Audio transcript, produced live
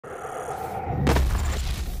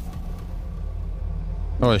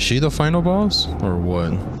Oh, is she the final boss? Or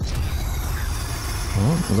what?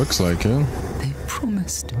 Oh, looks like it. They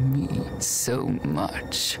promised me so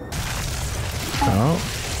much. Oh.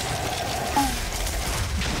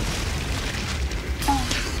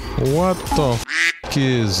 What the f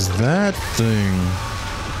is that thing?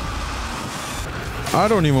 I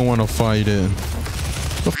don't even want to fight it.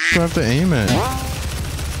 What the f do I have to aim at?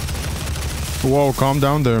 Whoa, calm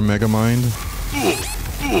down there, Megamind.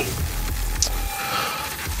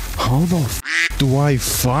 How the f do I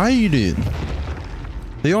fight it?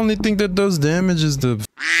 The only thing that does damage is the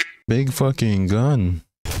big fucking gun.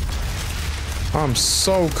 I'm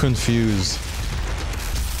so confused.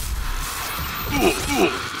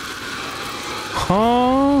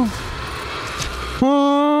 Huh?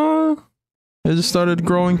 Huh? It just started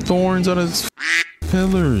growing thorns out of its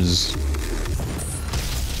pillars.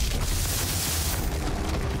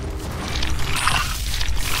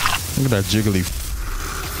 Look at that jiggly.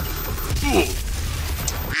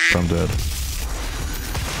 I'm dead.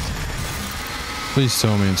 Please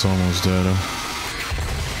tell me it's almost dead.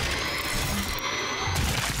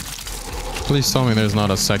 Please tell me there's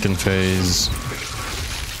not a second phase.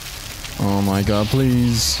 Oh my god,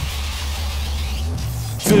 please.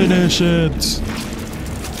 Finish it!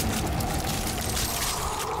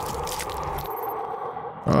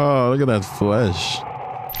 Oh, look at that flesh.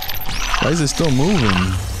 Why is it still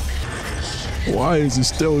moving? Why is it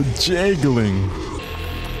still jiggling?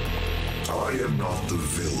 I am not the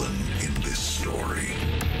villain in this story.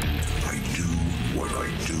 I do what I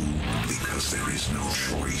do because there is no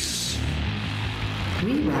choice.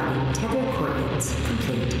 Rerouting tether coordinates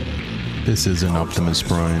complete. This is an Optimus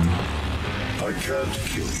Prime. I can't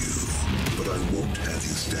kill you, but I won't have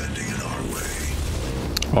you standing in our way.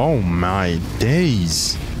 Oh my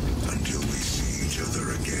days. Until we see each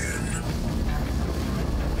other again.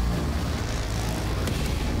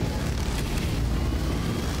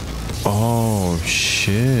 Oh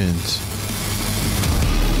shit.